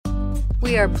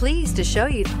We are pleased to show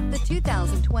you the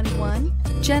 2021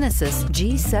 Genesis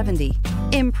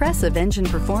G70. Impressive engine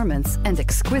performance and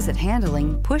exquisite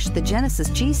handling push the Genesis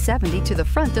G70 to the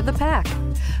front of the pack.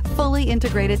 Fully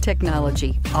integrated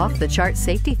technology, off-the-chart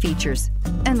safety features,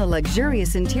 and the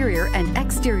luxurious interior and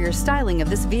exterior styling of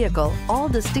this vehicle all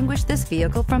distinguish this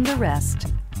vehicle from the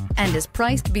rest, and is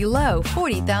priced below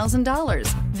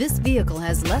 $40,000. This vehicle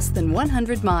has less than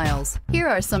 100 miles. Here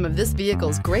are some of this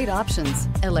vehicle's great options: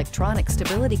 electronic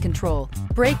stability control,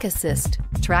 brake assist,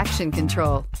 traction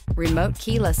control, remote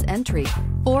keyless entry,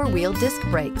 four-wheel disc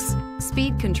brakes,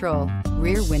 speed control,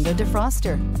 rear window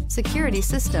defroster, security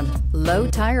system, low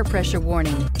tire pressure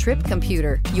warning, trip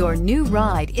computer. Your new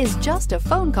ride is just a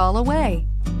phone call away.